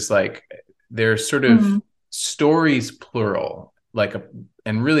there, which is like there's sort of stories plural, like a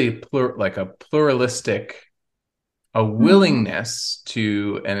and really like a pluralistic a Mm, willingness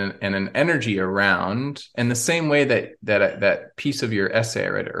to and an energy around, and the same way that piece of your essay I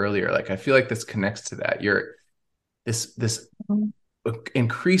read earlier, like I feel like this connects to that. You're this mm,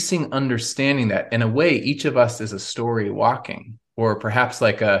 increasing understanding that in a way each of us is a story walking, or perhaps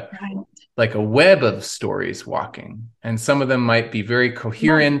right. like a web of stories walking, and some of them might be very Yeah.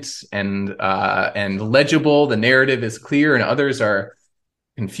 coherent and legible, the narrative is clear, and others are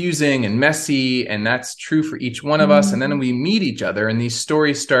confusing and messy, and that's true for each one of us. And then Mm, we meet each other and these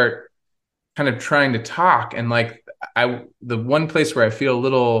stories start kind of trying to talk. And like the one place where I feel a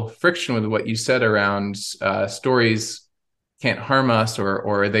little friction with what you said around stories can't harm us,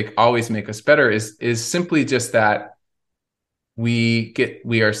 or they always make us better, is simply just that we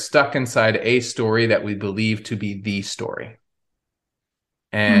are stuck inside a story that we believe to be the story,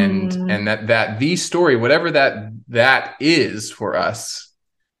 and mm, that the story, whatever that is for us,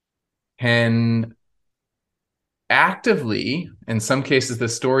 can actively, in some cases, the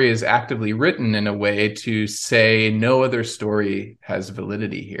story is actively written in a way to say no other story has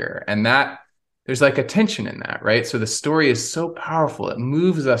validity here. And that there's like a tension in that, right? So the story is so powerful, it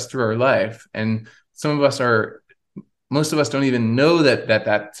moves us through our life. And some of us are, most of us don't even know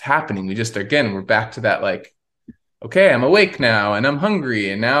that's happening. We just, again, we're back to that, like, okay, I'm awake now and I'm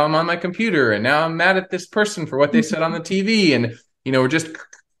hungry and now I'm on my computer and now I'm mad at this person for what they said on the mm, TV. And, we're just,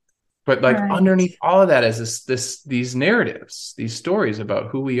 but like right. underneath all of that is these narratives, these stories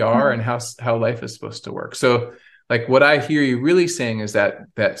about who we are Yeah. and how life is supposed to work. So like what I hear you really saying is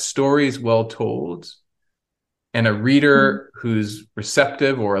that stories well told, and a Mm, reader who's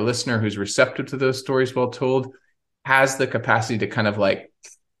receptive, or a listener who's receptive to those stories well told, has the capacity to kind of like,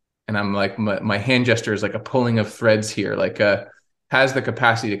 and I'm like, my hand gesture is like a pulling of threads here, like has the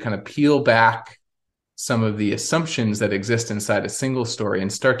capacity to kind of peel back some of the assumptions that exist inside a single story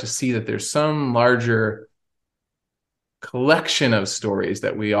and start to see that there's some larger collection of stories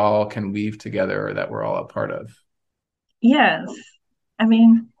that we all can weave together, or that we're all a part of. yes. I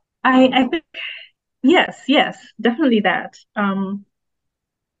mean, I think yes, yes, definitely that.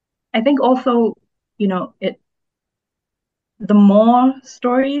 I think also, it the more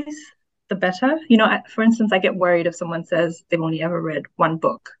stories, the better. For instance, I get worried if someone says they've only ever read one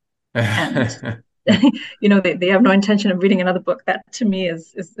book and they have no intention of reading another book. That to me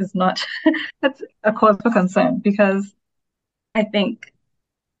is not that's a cause for concern because I think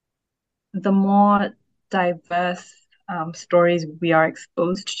the more diverse stories we are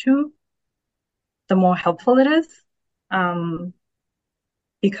exposed to, the more helpful it is. Um,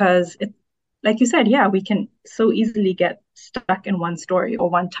 because it, like you said, yeah, we can so easily get stuck in one story or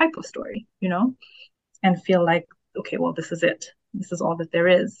one type of story, and feel like, okay, well, this is it. This is all that there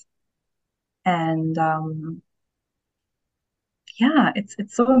is. And yeah,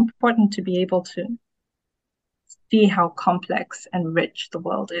 it's so important to be able to see how complex and rich the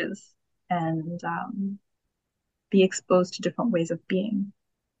world is, and be exposed to different ways of being.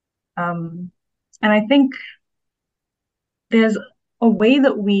 Um, and I think there's a way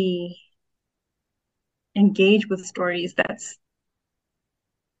that we engage with stories that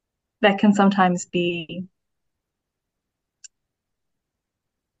can sometimes be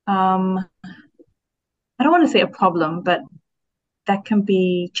um, I don't want to say a problem, but that can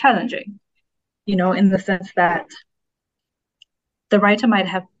be challenging, in the sense that the writer might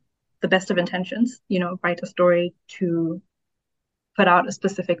have the best of intentions, write a story to put out a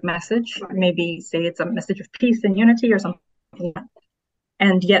specific message, maybe say it's a message of peace and unity or something like that.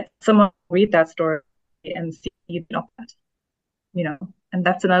 And yet someone will read that story and see not that, you know. And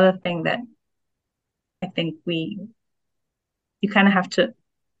that's another thing that I think you kind of have to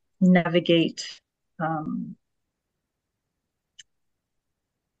navigate um,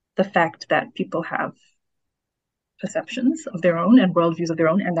 the fact that people have perceptions of their own and worldviews of their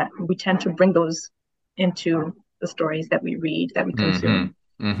own, and that we tend to bring those into the stories that we read, that we Mm-hmm. consume.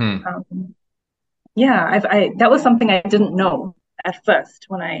 Mm-hmm. Um, yeah, that was something I didn't know at first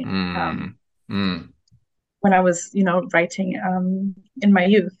Mm. Mm. when I was, writing in my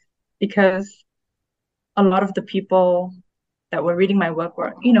youth, because a lot of the people that were reading my work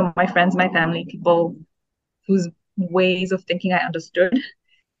were, my friends, my family, people whose ways of thinking I understood.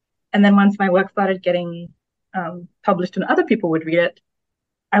 And then once my work started getting published and other people would read it,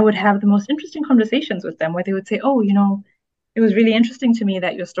 I would have the most interesting conversations with them where they would say, "Oh, it was really interesting to me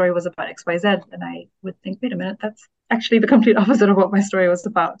that your story was about XYZ." And I would think, wait a minute, that's actually the complete opposite of what my story was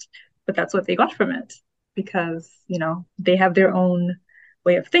about. But that's what they got from it because, they have their own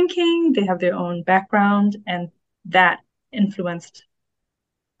way of thinking, they have their own background, and that influenced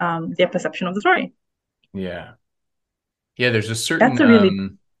their perception of the story. Yeah. Yeah, there's a certain That's a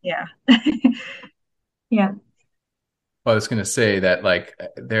really, yeah. Yeah. Well, I was going to say that, like,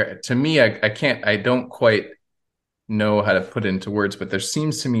 there, to me, I don't quite know how to put it into words, but there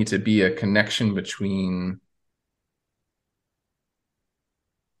seems to me to be a connection between,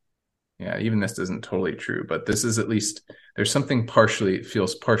 yeah, even this isn't totally true, but this is at least, there's something partially,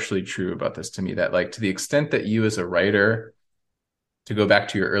 feels partially true about this to me, that, like, to the extent that you as a writer, to go back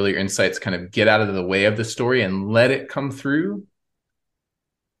to your earlier insights, kind of get out of the way of the story and let it come through,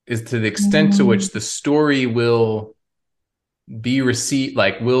 is to the extent to Mm, which the story will be received,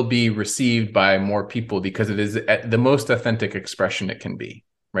 like will be received by more people, because it is the most authentic expression it can be,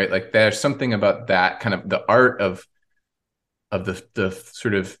 right? Like there's something about that kind of the art of the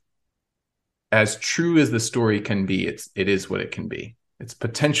sort of, as true as the story can be, it is what it can be. Its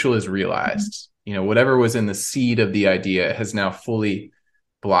potential is mhm. realized. You know, whatever was in the seed of the idea has now fully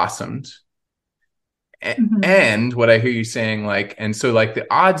blossomed. Mhm. And what I hear you saying, like, and so like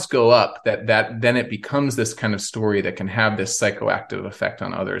the odds go up that then it becomes this kind of story that can have this psychoactive effect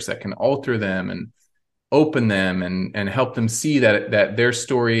on others, that can alter them and open them and help them see that their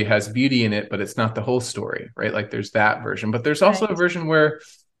story has beauty in it, but it's not the whole story, right? Like there's that version, but there's also a Right. version where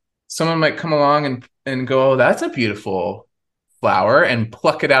someone might come along and go, oh, that's a beautiful flower, and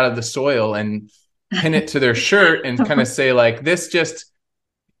pluck it out of the soil and pin it to their shirt and kind of say, like, this just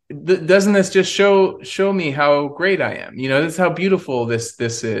doesn't this just show me how great I am? You know, this is how beautiful this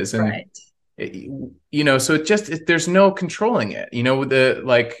is. And Right. you know, so there's no controlling it. You know, the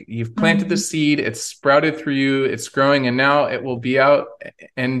like you've planted the Mm, seed, it's sprouted through you, it's growing, and now it will be out.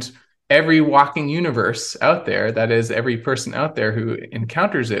 And every walking universe out there, that is every person out there who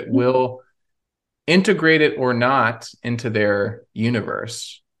encounters it, will integrate it or not into their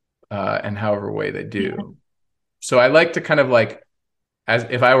universe, and however way they yeah. do. So I like to kind of like, as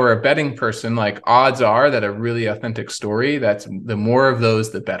if I were a betting person, like odds are that a really authentic story, that's the more of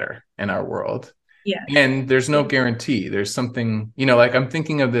those, the better in our world. Yes. And there's no Yes. guarantee. There's something, you know, like I'm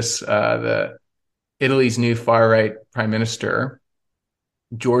thinking of this, the Italy's new far right prime minister,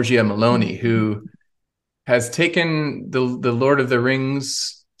 Giorgia Meloni, Mhm. who has taken the Lord of the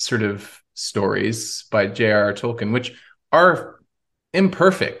Rings sort of stories by J.R.R. Tolkien, which are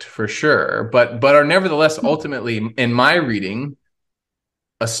imperfect for sure, but are nevertheless ultimately, in my reading,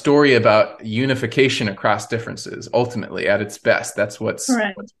 a story about unification across differences. Ultimately, at its best, that's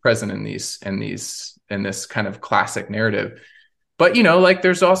Right. what's present in this kind of classic narrative. But you know, like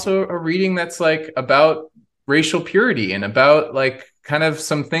there's also a reading that's like about racial purity and about like kind of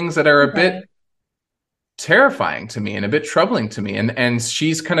some things that are a bit Right. terrifying to me and a bit troubling to me. And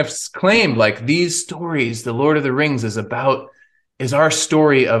she's kind of claimed, like, these stories, the Lord of the Rings is our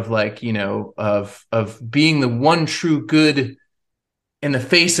story of, like, you know, of being the one true good in the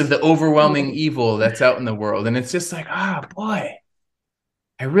face of the overwhelming Yeah. evil that's out in the world. And it's just like, ah, oh, boy,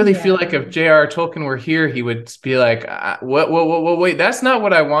 I really feel like Yeah. if J.R.R. Tolkien were here, he would be like, what, wait, that's not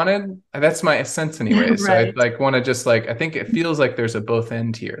what I wanted. That's my sense anyway. So I Right. like want to just like, I think it feels like there's a both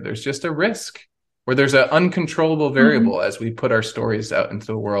end here. There's just a risk, or there's an uncontrollable Hmm. variable as we put our stories out into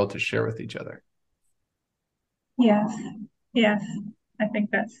the world to share with each other. Yes. Yes. I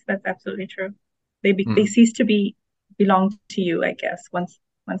think that's absolutely true. They Hmm. cease to belong to you, I guess, once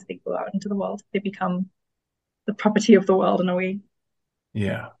they go out into the world. They become the property of the world in a way.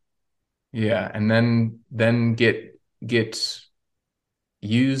 Yeah. Yeah. And then get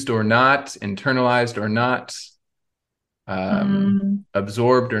used or not, internalized or not, Mm,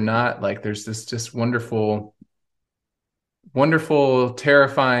 absorbed or not. Like there's this just wonderful,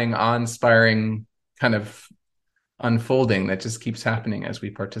 terrifying, awe-inspiring kind of unfolding that just keeps happening as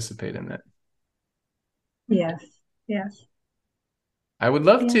we participate in it. yes. Yes. I would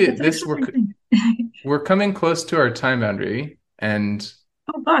love Yes. to It's an this interesting thing. we're coming close to our time boundary, and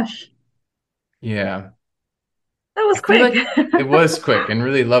Oh gosh, yeah, that I was feel quick. like it was quick and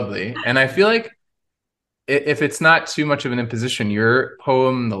really lovely. And I feel like if it's not too much of an imposition, your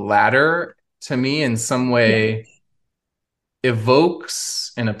poem, The Ladder, to me in some Yes. way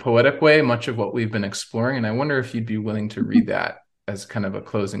evokes in a poetic way much of what we've been exploring. And I wonder if you'd be willing to read that as kind of a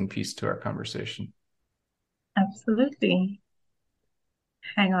closing piece to our conversation. Absolutely.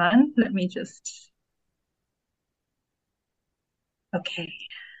 Hang on. Let me just. Okay.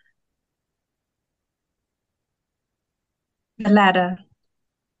 The ladder.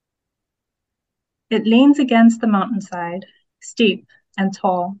 It leans against the mountainside, steep and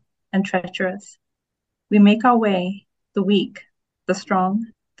tall and treacherous. We make our way, the weak, the strong,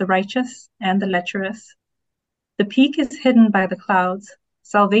 the righteous, and the lecherous. The peak is hidden by the clouds,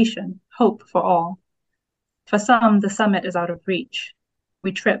 salvation, hope for all. For some, the summit is out of reach.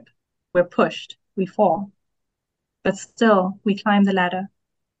 We trip, we're pushed, we fall. But still, we climb the ladder,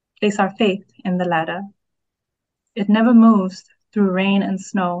 place our faith in the ladder. It never moves through rain and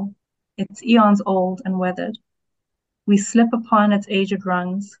snow. It's eons old and weathered. We slip upon its aged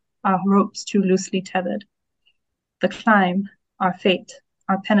rungs, our ropes too loosely tethered. The climb, our fate,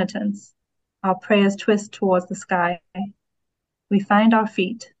 our penitence, our prayers twist towards the sky. We find our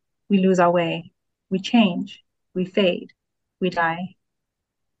feet, we lose our way, we change, we fade, we die.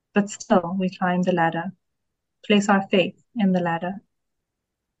 But still we climb the ladder, place our faith in the ladder.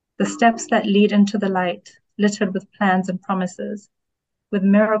 The steps that lead into the light, littered with plans and promises, with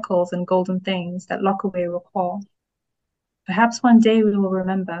miracles and golden things that lock away recall. Perhaps one day we will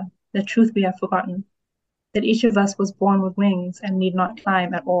remember the truth we have forgotten, that each of us was born with wings and need not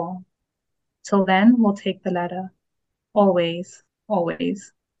climb at all. Till then, we'll take the ladder. Always,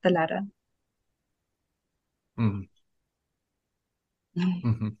 always the ladder. Mm.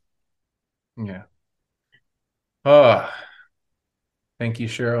 Mm-hmm. Yeah. Oh, thank you,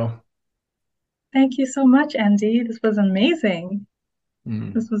 Cheryl. Thank you so much, Andy. This was amazing.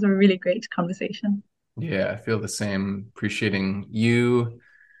 Mm. This was a really great conversation. Yeah, I feel the same. Appreciating you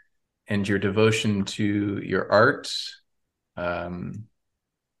and your devotion to your art.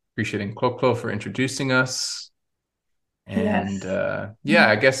 Appreciating Kloklo for introducing us. And Yes.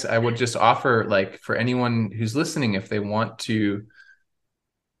 I guess I would just offer, like, for anyone who's listening, if they want to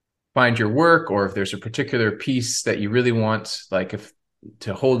find your work, or if there's a particular piece that you really want, like, if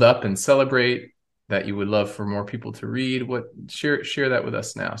to hold up and celebrate, that you would love for more people to read, share that with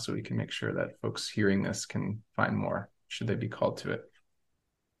us now, so we can make sure that folks hearing this can find more, should they be called to it.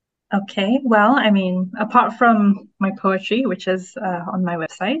 Okay, well, I mean, apart from my poetry, which is on my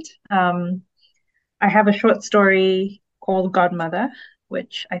website, I have a short story called Godmother,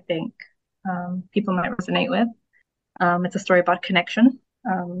 which I think people might resonate with. It's a story about connection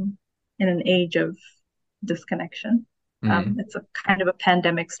in an age of disconnection. It's a kind of a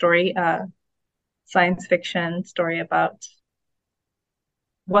pandemic story, science fiction story about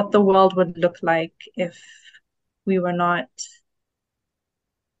what the world would look like if we were not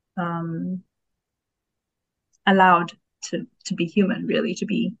allowed to be human, really, to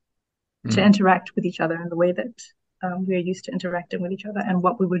interact with each other in the way that we're used to interacting with each other, and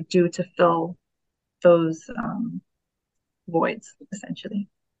what we would do to fill those voids, essentially.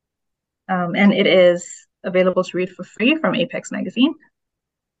 And it is available to read for free from Apex Magazine.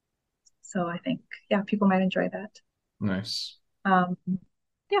 So I think, people might enjoy that. Nice.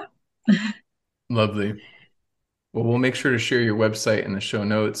 Yeah. Lovely. Well, we'll make sure to share your website in the show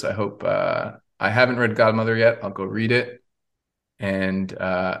notes. I hope, I haven't read Godmother yet. I'll go read it. And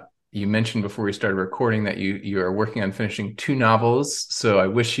you mentioned before we started recording that you are working on finishing 2 novels. So I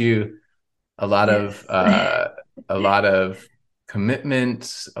wish you a lot of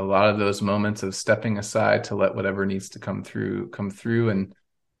commitment, a lot of those moments of stepping aside to let whatever needs to come through. And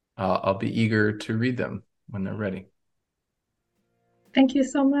I'll be eager to read them when they're ready. Thank you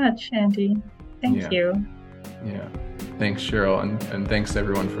so much, Andy. Thank you. Yeah. Thanks, Cheryl. And thanks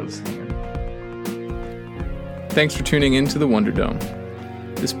everyone for listening in. Thanks for tuning in to the Wonder Dome.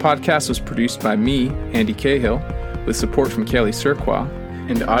 This podcast was produced by me, Andy Cahill, with support from Kelly Surqua,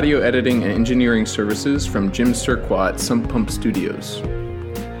 and audio editing and engineering services from Jim Surqua at Sump Pump Studios.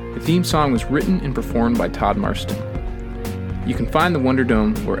 The theme song was written and performed by Todd Marston. You can find the Wonder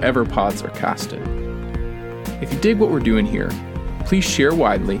Dome wherever pods are casted. If you dig what we're doing here, please share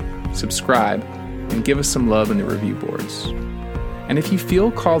widely, subscribe, and give us some love in the review boards. And if you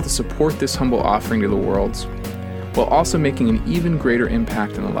feel called to support this humble offering to the world, while also making an even greater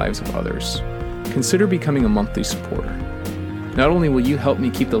impact in the lives of others, consider becoming a monthly supporter. Not only will you help me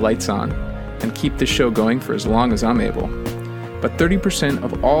keep the lights on and keep this show going for as long as I'm able, but 30%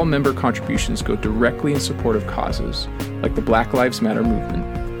 of all member contributions go directly in support of causes like the Black Lives Matter movement,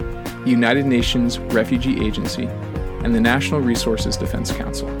 the United Nations Refugee Agency, and the National Resources Defense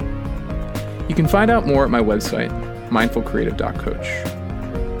Council. You can find out more at my website, mindfulcreative.coach,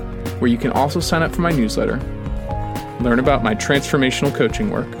 where you can also sign up for my newsletter, learn about my transformational coaching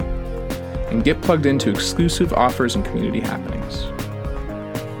work, and get plugged into exclusive offers and community happenings.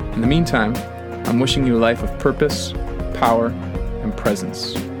 In the meantime, I'm wishing you a life of purpose, power, and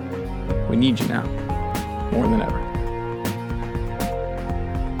presence. We need you now, more than ever.